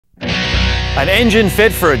An engine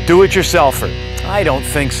fit for a do-it-yourselfer? I don't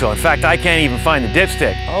think so. In fact, I can't even find the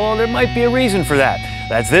dipstick, although there might be a reason for that.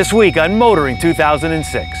 That's this week on Motoring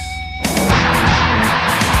 2006.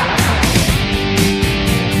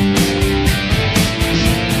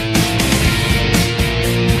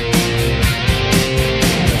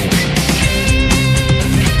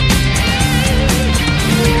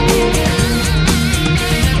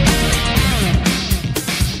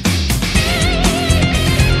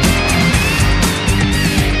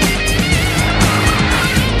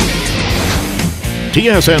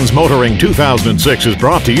 TSN's Motoring 2006 is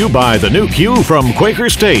brought to you by the new Q from Quaker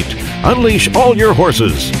State. Unleash all your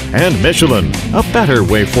horses. And Michelin, a better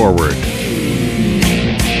way forward.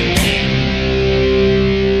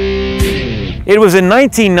 It was in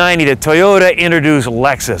 1990 that Toyota introduced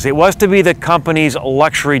Lexus. It was to be the company's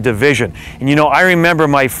luxury division. And you know, I remember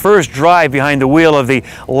my first drive behind the wheel of the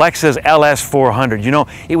Lexus LS 400. You know,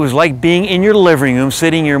 it was like being in your living room,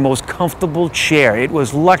 sitting in your most comfortable chair. It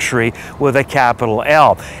was luxury with a capital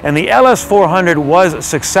L. And the LS 400 was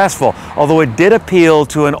successful, although it did appeal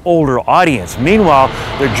to an older audience. Meanwhile,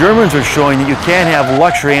 the Germans are showing that you can have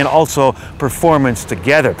luxury and also performance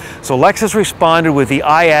together. So Lexus responded with the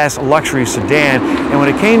IS luxury sedan. And when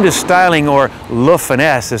it came to styling, or le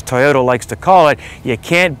finesse as Toyota likes to call it, you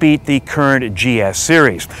can't beat the current GS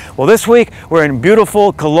series. Well, this week we're in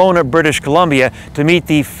beautiful Kelowna, British Columbia to meet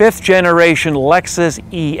the 5th generation Lexus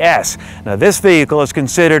ES. Now this vehicle is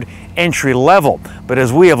considered entry level, but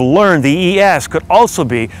as we have learned, the ES could also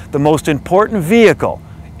be the most important vehicle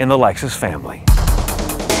in the Lexus family.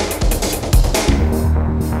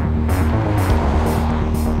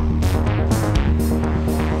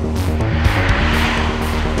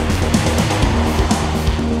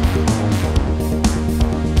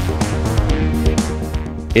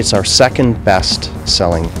 It's our second best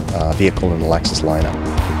selling vehicle in the Lexus lineup.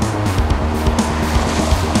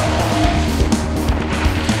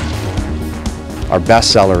 Our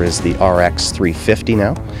best seller is the RX 350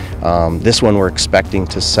 now. This one we're expecting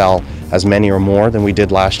to sell as many or more than we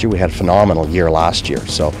did last year. We had a phenomenal year last year,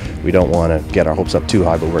 so we don't want to get our hopes up too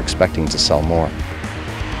high, but we're expecting to sell more.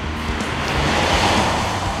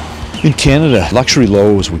 In Canada, luxury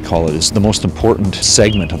low, as we call it, is the most important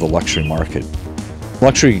segment of the luxury market.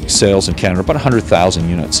 Luxury sales in Canada are about 100,000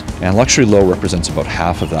 units, and luxury low represents about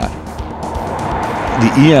half of that.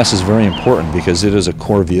 The ES is very important because it is a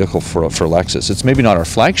core vehicle for Lexus. It's maybe not our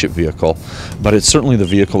flagship vehicle, but it's certainly the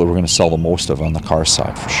vehicle that we're going to sell the most of on the car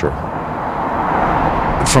side for sure.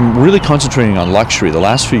 From really concentrating on luxury, the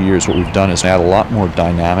last few years what we've done is add a lot more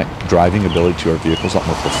dynamic driving ability to our vehicles, a lot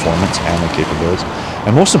more performance and capabilities.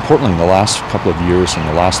 And most importantly, in the last couple of years and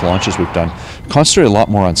the last launches we've done, concentrate a lot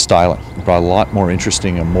more on styling. We've brought a lot more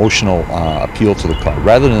interesting emotional appeal to the car,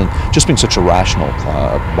 rather than just being such a rational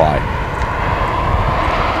buy.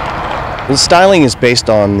 Well, styling is based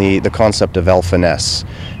on the concept of L finesse,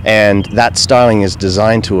 and that styling is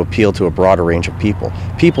designed to appeal to a broader range of people.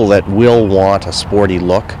 People that will want a sporty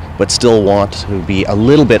look, but still want to be a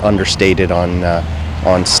little bit understated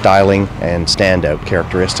on styling and standout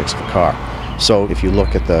characteristics of a car. So if you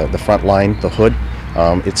look at the front line, the hood,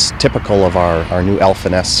 it's typical of our new L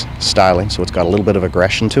finesse styling, so it's got a little bit of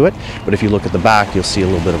aggression to it. But if you look at the back, you'll see a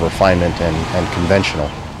little bit of refinement and conventional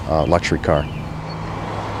luxury car.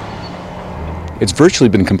 It's virtually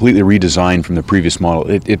been completely redesigned from the previous model.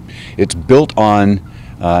 It's built on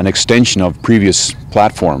an extension of previous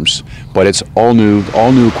platforms, but it's all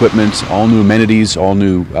new equipment, all new amenities, all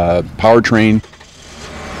new powertrain.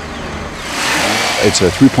 It's a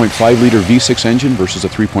 3.5 liter V6 engine versus a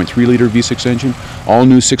 3.3 liter V6 engine. All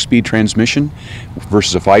new 6-speed transmission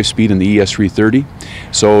versus a 5-speed in the ES330.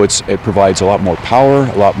 So it provides a lot more power,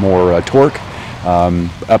 a lot more torque,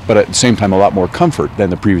 but at the same time a lot more comfort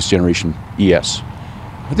than the previous generation ES.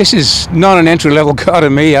 This is not an entry-level car to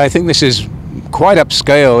me. I think this is quite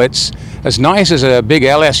upscale. It's as nice as a big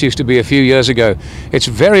LS used to be a few years ago. It's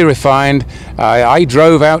very refined. I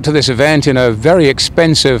drove out to this event in a very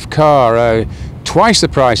expensive car, twice the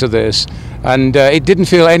price of this, and it didn't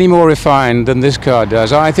feel any more refined than this car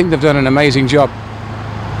does. I think they've done an amazing job.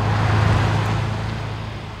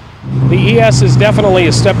 The ES is definitely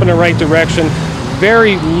a step in the right direction.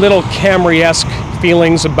 Very little Camry-esque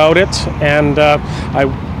feelings about it, and I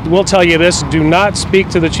will tell you this, do not speak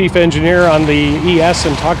to the chief engineer on the ES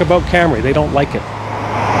and talk about Camry. They don't like it.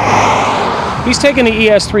 He's taken the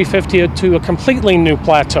ES 350 to a completely new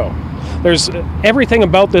plateau. There's everything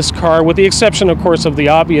about this car, with the exception, of course, of the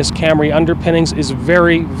obvious Camry underpinnings, is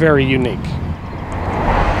very, very unique.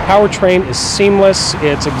 Powertrain is seamless.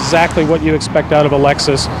 It's exactly what you expect out of a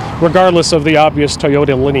Lexus, regardless of the obvious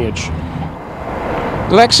Toyota lineage.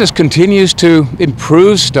 Lexus continues to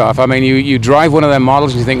improve stuff. I mean, you drive one of their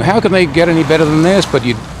models and you think, how can they get any better than this? But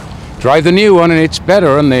you drive the new one and it's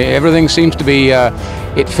better, and everything seems to be,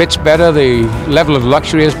 it fits better, the level of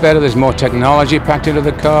luxury is better, there's more technology packed into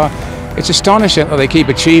the car. It's astonishing that they keep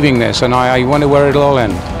achieving this, and I wonder where it'll all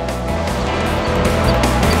end.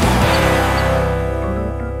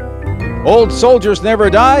 Old soldiers never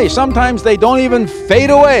die. Sometimes they don't even fade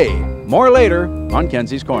away. More later on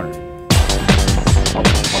Kenzie's Corner.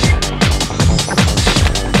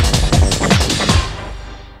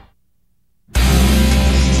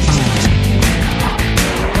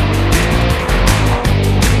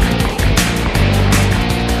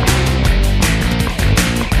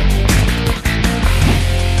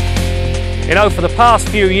 You know, for the past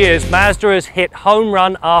few years, Mazda has hit home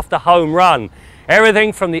run after home run.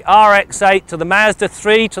 Everything from the RX-8 to the Mazda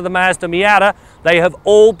 3 to the Mazda Miata, they have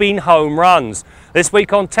all been home runs. This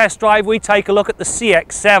week on Test Drive, we take a look at the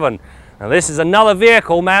CX7. Now, this is another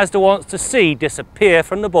vehicle Mazda wants to see disappear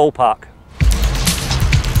from the ballpark.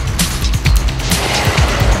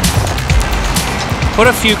 Put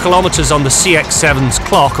a few kilometers on the CX7's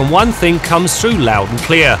clock and one thing comes through loud and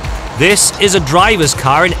clear. This is a driver's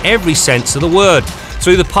car in every sense of the word.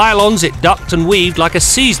 Through the pylons it ducked and weaved like a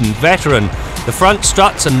seasoned veteran. The front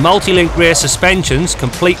struts and multi-link rear suspensions,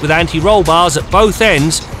 complete with anti-roll bars at both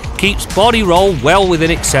ends, keeps body roll well within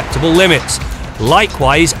acceptable limits.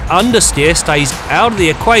 Likewise, understeer stays out of the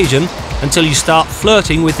equation until you start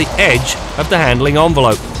flirting with the edge of the handling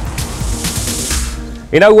envelope.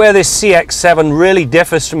 You know where this CX7 really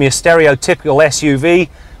differs from your stereotypical SUV?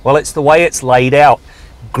 Well, it's the way it's laid out.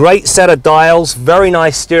 Great set of dials, very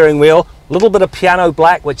nice steering wheel, a little bit of piano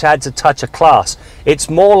black which adds a touch of class. It's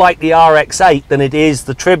more like the RX-8 than it is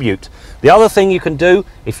the Tribute. The other thing you can do,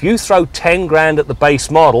 if you throw 10 grand at the base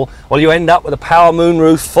model, well, you end up with a power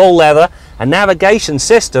moonroof, full leather, a navigation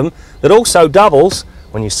system that also doubles.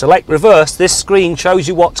 When you select reverse, this screen shows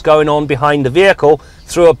you what's going on behind the vehicle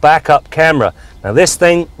through a backup camera. Now this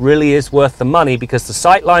thing really is worth the money because the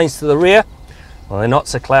sight lines to the rear, well, they're not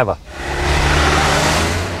so clever.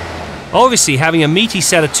 Obviously, having a meaty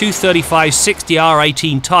set of 235/60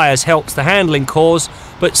 R18 tyres helps the handling cause,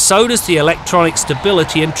 but so does the electronic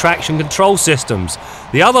stability and traction control systems.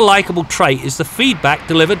 The other likeable trait is the feedback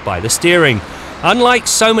delivered by the steering. Unlike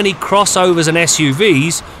so many crossovers and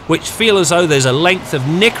SUVs, which feel as though there's a length of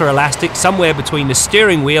knicker elastic somewhere between the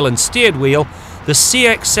steering wheel and steered wheel, the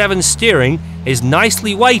CX7 steering is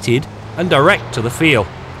nicely weighted and direct to the feel.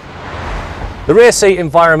 The rear seat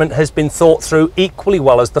environment has been thought through equally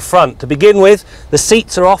well as the front. To begin with, the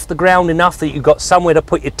seats are off the ground enough that you've got somewhere to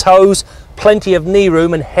put your toes, plenty of knee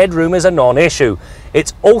room and headroom is a non-issue.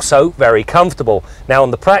 It's also very comfortable. Now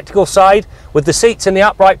on the practical side, with the seats in the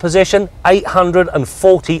upright position,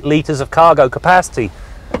 840 litres of cargo capacity.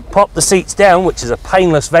 Pop the seats down, which is a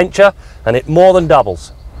painless venture, and it more than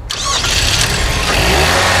doubles.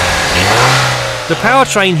 The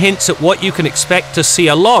powertrain hints at what you can expect to see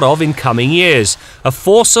a lot of in coming years, a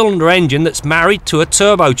four-cylinder engine that's married to a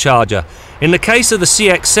turbocharger. In the case of the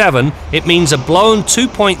CX7, it means a blown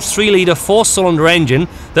 2.3-litre four-cylinder engine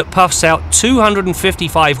that puffs out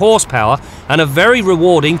 255 horsepower and a very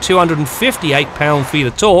rewarding 258 pound-feet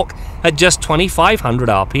of torque at just 2,500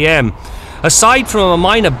 RPM. Aside from a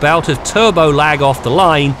minor bout of turbo lag off the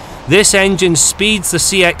line, this engine speeds the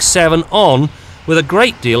CX7 on with a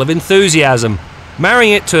great deal of enthusiasm.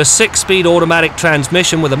 Marrying it to a 6-speed automatic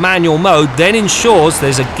transmission with a manual mode then ensures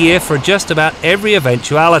there's a gear for just about every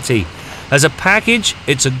eventuality. As a package,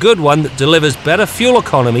 it's a good one that delivers better fuel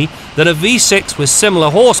economy than a V6 with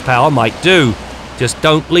similar horsepower might do. Just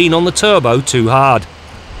don't lean on the turbo too hard.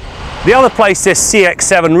 The other place this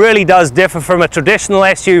CX7 really does differ from a traditional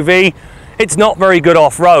SUV, it's not very good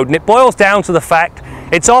off-road, and it boils down to the fact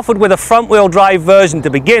it's offered with a front-wheel drive version to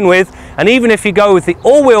begin with, and even if you go with the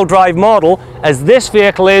all-wheel drive model, as this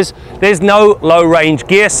vehicle is, there's no low-range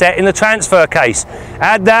gear set in the transfer case.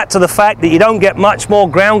 Add that to the fact that you don't get much more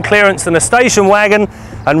ground clearance than a station wagon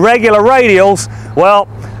and regular radials, well,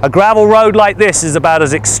 a gravel road like this is about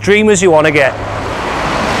as extreme as you want to get.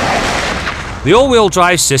 The all-wheel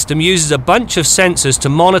drive system uses a bunch of sensors to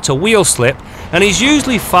monitor wheel slip and is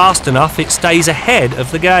usually fast enough it stays ahead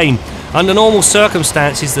of the game. Under normal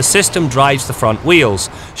circumstances, the system drives the front wheels.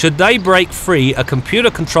 Should they break free, a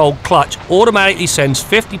computer-controlled clutch automatically sends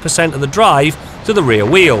 50% of the drive to the rear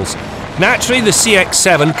wheels. Naturally, the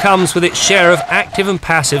CX7 comes with its share of active and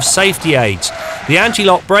passive safety aids. The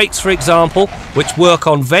anti-lock brakes, for example, which work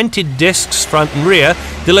on vented discs front and rear,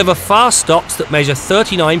 deliver fast stops that measure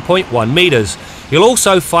 39.1 meters. You'll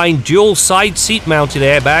also find dual side seat mounted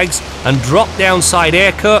airbags and drop down side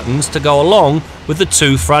air curtains to go along with the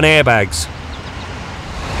 2 front airbags.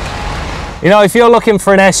 You know, if you're looking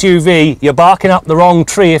for an SUV, you're barking up the wrong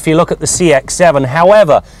tree if you look at the CX7.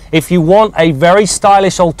 However, if you want a very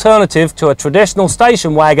stylish alternative to a traditional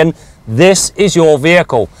station wagon, this is your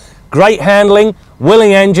vehicle. Great handling,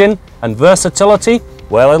 willing engine, and versatility,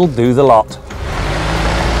 well, it'll do the lot.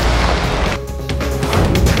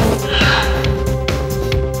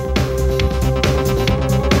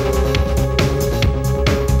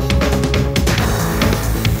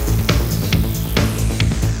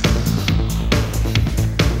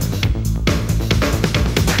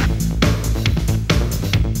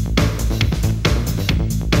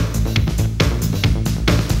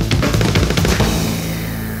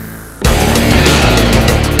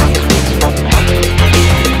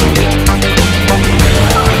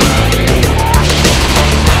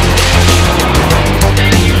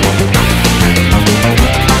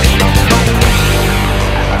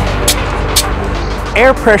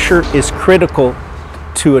 Air pressure is critical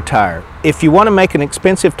to a tire. If you want to make an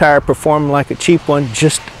expensive tire perform like a cheap one,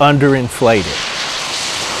 just underinflate it.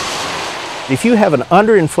 If you have an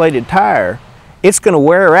underinflated tire, it's going to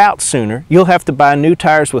wear out sooner. You'll have to buy new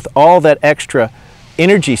tires with all that extra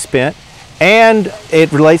energy spent, and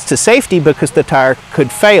it relates to safety because the tire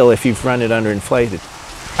could fail if you've run it underinflated.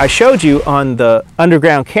 I showed you on the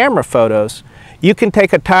underground camera photos, you can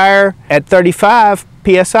take a tire at 35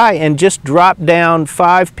 PSI and just drop down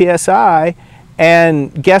 5 PSI,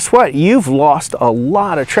 and guess what? You've lost a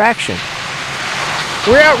lot of traction.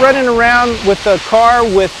 We're out running around with a car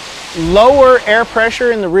with lower air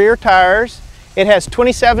pressure in the rear tires. It has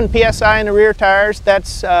 27 PSI in the rear tires.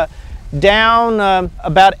 That's down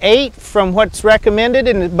about 8 from what's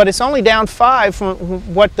recommended, but it's only down 5 from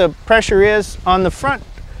what the pressure is on the front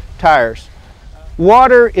tires.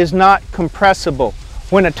 Water is not compressible.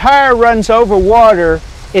 When a tire runs over water,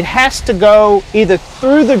 it has to go either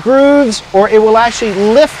through the grooves or it will actually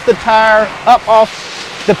lift the tire up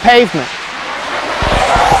off the pavement.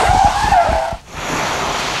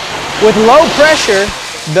 With low pressure,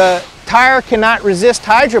 the tire cannot resist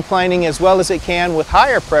hydroplaning as well as it can with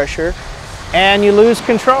higher pressure, and you lose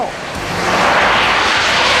control.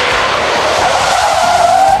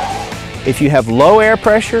 If you have low air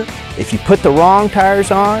pressure, if you put the wrong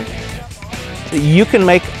tires on, you can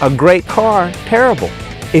make a great car terrible.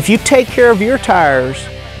 If you take care of your tires,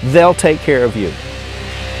 they'll take care of you.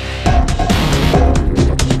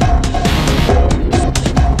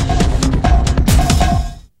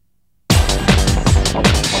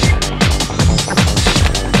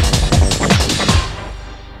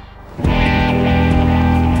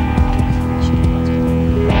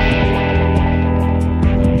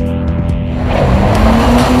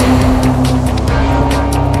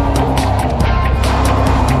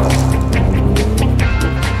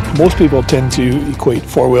 Most people tend to equate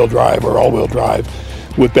four-wheel drive or all-wheel drive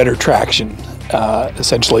with better traction,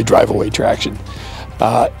 essentially drive-away traction.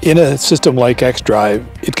 In a system like xDrive,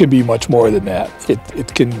 it can be much more than that.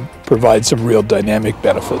 It can provide some real dynamic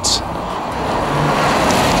benefits.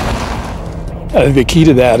 I think the key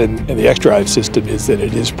to that in the xDrive system is that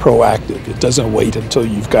it is proactive. It doesn't wait until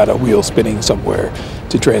you've got a wheel spinning somewhere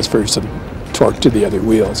to transfer some torque to the other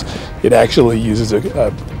wheels. It actually uses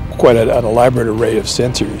quite an elaborate array of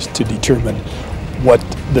sensors to determine what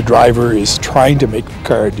the driver is trying to make the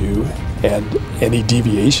car do and any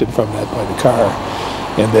deviation from that by the car,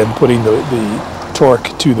 and then putting the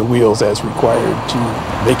torque to the wheels as required to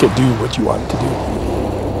make it do what you want it to do.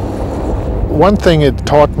 One thing it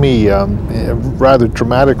taught me rather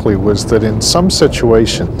dramatically was that in some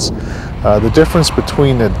situations the difference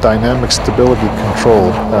between a dynamic stability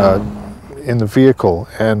control in the vehicle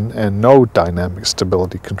and no dynamic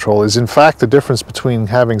stability control is in fact the difference between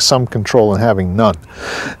having some control and having none.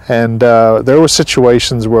 And there were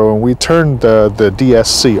situations where when we turned the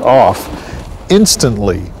DSC off,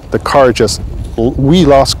 instantly the car we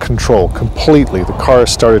lost control completely. The car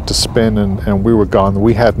started to spin and we were gone.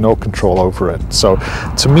 We had no control over it. So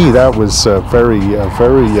to me that was a very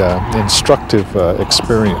instructive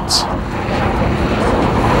experience.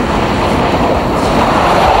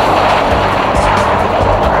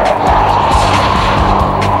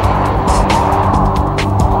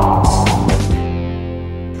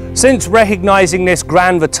 Since recognising this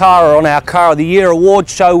Grand Vitara on our Car of the Year award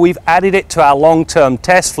show, we've added it to our long-term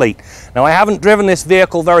test fleet. Now, I haven't driven this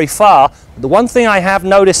vehicle very far, but the one thing I have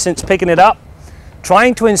noticed since picking it up,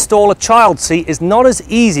 trying to install a child seat is not as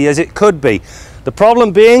easy as it could be. The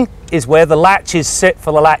problem being is where the latches sit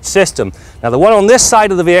for the latch system. Now, the one on this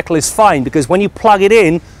side of the vehicle is fine because when you plug it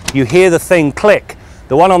in, you hear the thing click.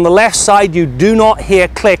 The one on the left side you do not hear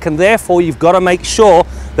click, and therefore you've got to make sure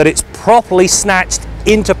that it's properly snatched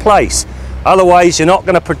into place. Otherwise you're not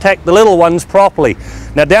going to protect the little ones properly.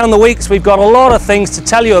 Now down the weeks we've got a lot of things to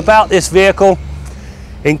tell you about this vehicle,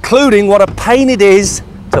 including what a pain it is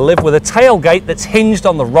to live with a tailgate that's hinged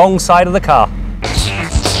on the wrong side of the car.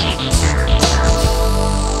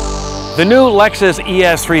 The new Lexus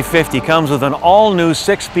ES 350 comes with an all-new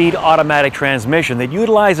 6-speed automatic transmission that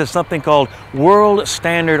utilizes something called world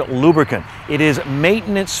standard lubricant. It is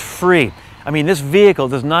maintenance-free. I mean, this vehicle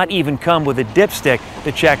does not even come with a dipstick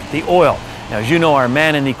to check the oil. Now, as you know, our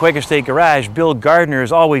man in the Quaker State garage, Bill Gardiner,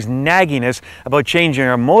 is always nagging us about changing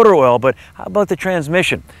our motor oil, but how about the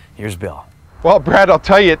transmission? Here's Bill. Well, Brad, I'll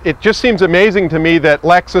tell you, it just seems amazing to me that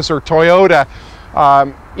Lexus or Toyota,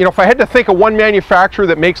 you know, if I had to think of one manufacturer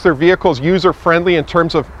that makes their vehicles user-friendly in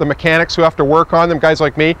terms of the mechanics who have to work on them, guys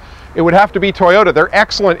like me, it would have to be Toyota. They're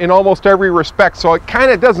excellent in almost every respect, so it kind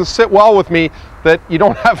of doesn't sit well with me that you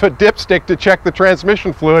don't have a dipstick to check the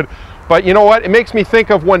transmission fluid. But you know what? It makes me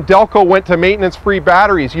think of when Delco went to maintenance-free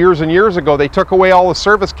batteries years and years ago. They took away all the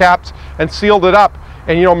service caps and sealed it up.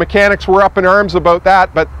 And you know, mechanics were up in arms about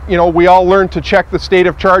that, but you know, we all learned to check the state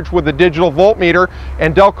of charge with the digital voltmeter,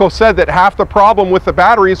 and Delco said that half the problem with the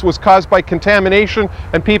batteries was caused by contamination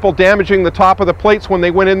and people damaging the top of the plates when they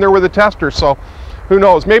went in there with a tester. So who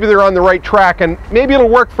knows, maybe they're on the right track, and maybe it'll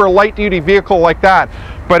work for a light duty vehicle like that.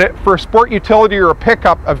 But for a sport utility or a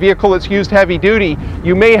pickup, a vehicle that's used heavy duty,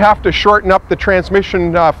 you may have to shorten up the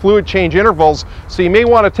transmission fluid change intervals. So you may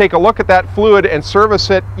want to take a look at that fluid and service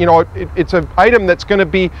it. You know, it's an item that's going to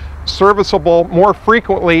be serviceable more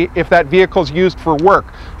frequently if that vehicle is used for work.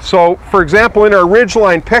 So for example, in our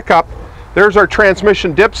Ridgeline pickup, there's our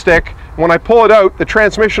transmission dipstick. When I pull it out, the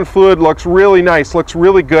transmission fluid looks really nice, looks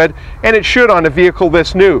really good, and it should on a vehicle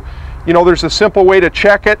this new. You know, there's a simple way to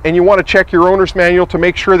check it, and you want to check your owner's manual to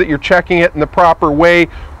make sure that you're checking it in the proper way,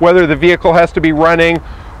 whether the vehicle has to be running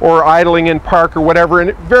or idling in park or whatever, and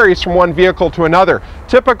it varies from one vehicle to another.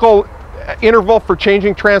 Typical interval for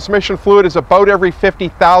changing transmission fluid is about every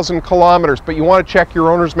 50,000 kilometers, but you want to check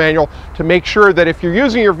your owner's manual to make sure that if you're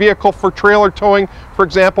using your vehicle for trailer towing, for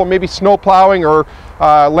example, maybe snow plowing or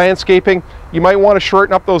landscaping, you might want to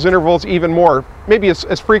shorten up those intervals even more, maybe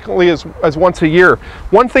as frequently as once a year.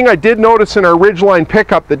 One thing I did notice in our Ridgeline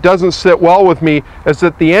pickup that doesn't sit well with me is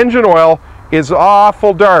that the engine oil is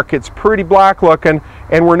awful dark. It's pretty black looking,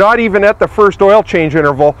 and we're not even at the first oil change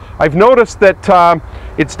interval. I've noticed that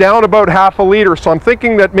it's down about half a liter, so I'm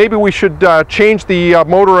thinking that maybe we should change the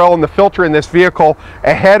motor oil and the filter in this vehicle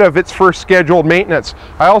ahead of its first scheduled maintenance.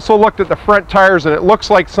 I also looked at the front tires, and it looks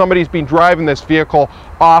like somebody's been driving this vehicle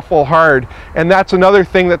awful hard, and that's another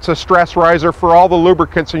thing that's a stress riser for all the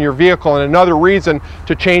lubricants in your vehicle, and another reason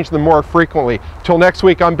to change them more frequently. Till next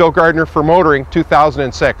week, I'm Bill Gardiner for Motoring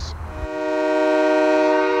 2006.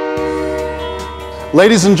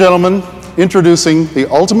 Ladies and gentlemen, introducing the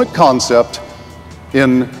ultimate concept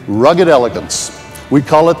in rugged elegance. We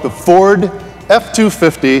call it the Ford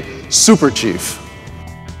F-250 Super Chief.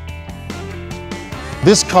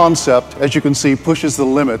 This concept, as you can see, pushes the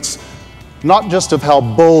limits, not just of how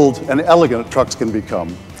bold and elegant trucks can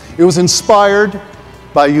become. It was inspired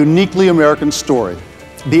by a uniquely American story,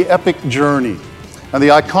 the epic journey, and the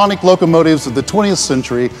iconic locomotives of the 20th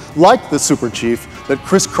century, like the Super Chief, that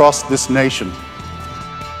crisscrossed this nation.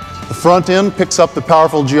 The front end picks up the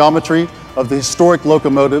powerful geometry of the historic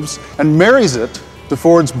locomotives and marries it to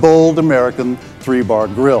Ford's bold American three-bar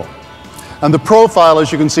grille. And the profile,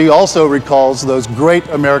 as you can see, also recalls those great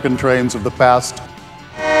American trains of the past.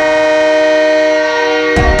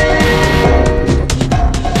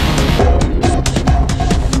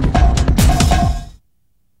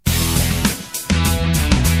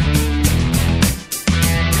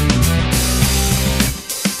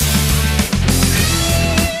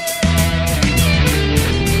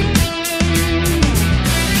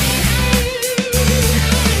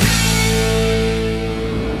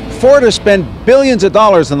 Ford has spent billions of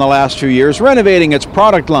dollars in the last few years renovating its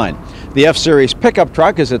product line. The F-Series pickup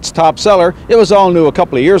truck is its top seller. It was all new a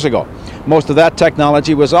couple of years ago. Most of that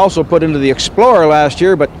technology was also put into the Explorer last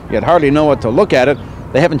year, but you'd hardly know what to look at it.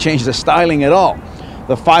 They haven't changed the styling at all.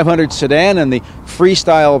 The 500 sedan and the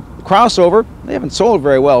Freestyle crossover, they haven't sold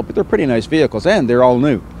very well, but they're pretty nice vehicles, and they're all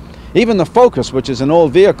new. Even the Focus, which is an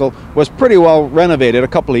old vehicle, was pretty well renovated a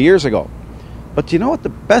couple of years ago. But do you know what the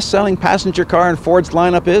best-selling passenger car in Ford's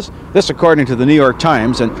lineup is? This according to the New York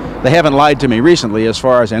Times, and they haven't lied to me recently as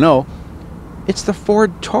far as I know. It's the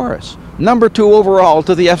Ford Taurus, #2 overall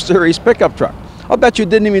to the F-Series pickup truck. I'll bet you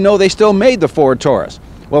didn't even know they still made the Ford Taurus.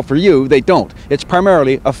 Well, for you, they don't. It's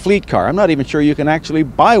primarily a fleet car. I'm not even sure you can actually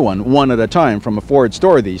buy one at a time from a Ford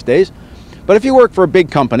store these days. But if you work for a big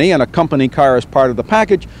company and a company car is part of the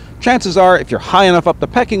package, chances are, if you're high enough up the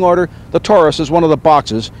pecking order, the Taurus is one of the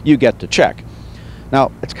boxes you get to check.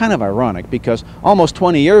 Now, it's kind of ironic because almost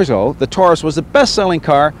 20 years ago, the Taurus was the best-selling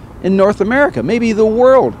car in North America, maybe the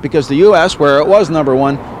world, because the US, where it was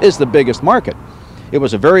 #1, is the biggest market. It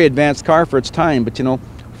was a very advanced car for its time, but you know,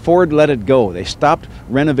 Ford let it go. They stopped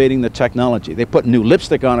renovating the technology. They put new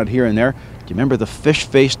lipstick on it here and there. Do you remember the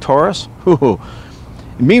fish-faced Taurus?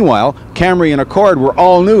 Meanwhile, Camry and Accord were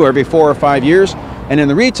all new every 4 or 5 years, and in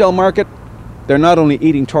the retail market, they're not only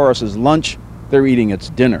eating Taurus's lunch, they're eating its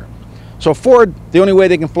dinner. So Ford, the only way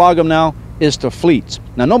they can flog them now is to fleets.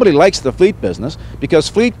 Now, nobody likes the fleet business because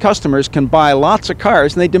fleet customers can buy lots of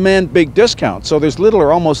cars and they demand big discounts, so there's little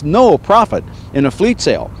or almost no profit in a fleet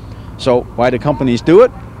sale. So why do companies do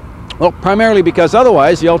it? Well, primarily because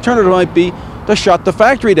otherwise the alternative might be to shut the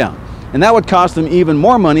factory down. And that would cost them even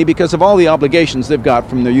more money because of all the obligations they've got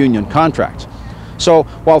from their union contracts. So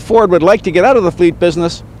while Ford would like to get out of the fleet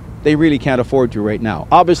business, they really can't afford to right now.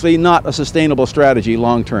 Obviously not a sustainable strategy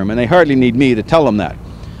long term, and they hardly need me to tell them that.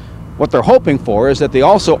 What they're hoping for is that the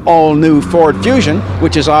also all-new Ford Fusion,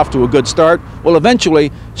 which is off to a good start, will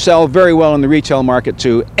eventually sell very well in the retail market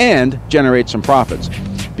too and generate some profits.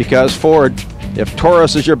 Because Ford, if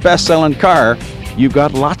Taurus is your best-selling car, you've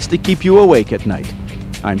got lots to keep you awake at night.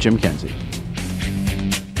 I'm Jim Kenzie.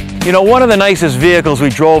 You know, one of the nicest vehicles we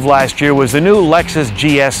drove last year was the new Lexus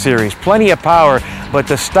GS series. Plenty of power, but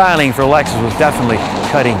the styling for Lexus was definitely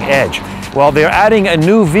cutting edge. Well, they're adding a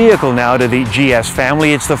new vehicle now to the GS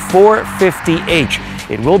family. It's the 450h.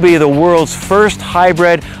 It will be the world's first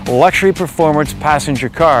hybrid luxury performance passenger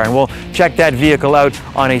car, and we'll check that vehicle out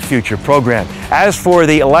on a future program. As for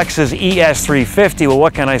the Lexus ES 350, well,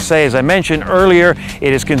 what can I say? As I mentioned earlier,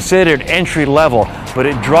 it is considered entry level, but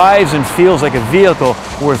it drives and feels like a vehicle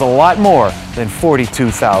worth a lot more than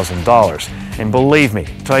 $42,000. And believe me,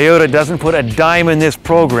 Toyota doesn't put a dime in this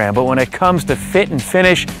program, but when it comes to fit and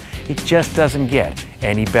finish, it just doesn't get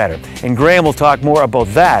any better. And Graham will talk more about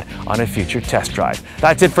that on a future test drive.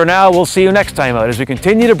 That's it for now. We'll see you next time out as we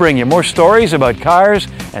continue to bring you more stories about cars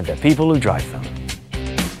and the people who drive them.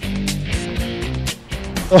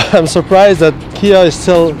 I'm surprised that Kia is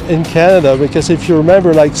still in Canada, because if you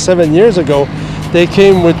remember, like 7 years ago, they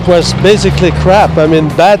came with was basically crap. I mean,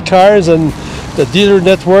 bad cars and the dealer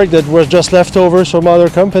network that was just leftovers from other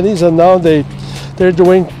companies, and now they're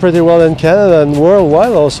doing pretty well in Canada, and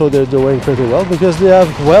worldwide also they're doing pretty well because they have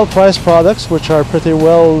well-priced products which are pretty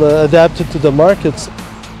well adapted to the markets.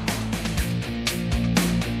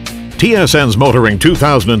 TSN's Motoring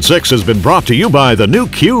 2006 has been brought to you by the new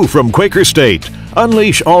Q from Quaker State.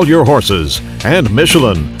 Unleash all your horses. And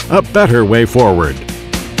Michelin, a better way forward.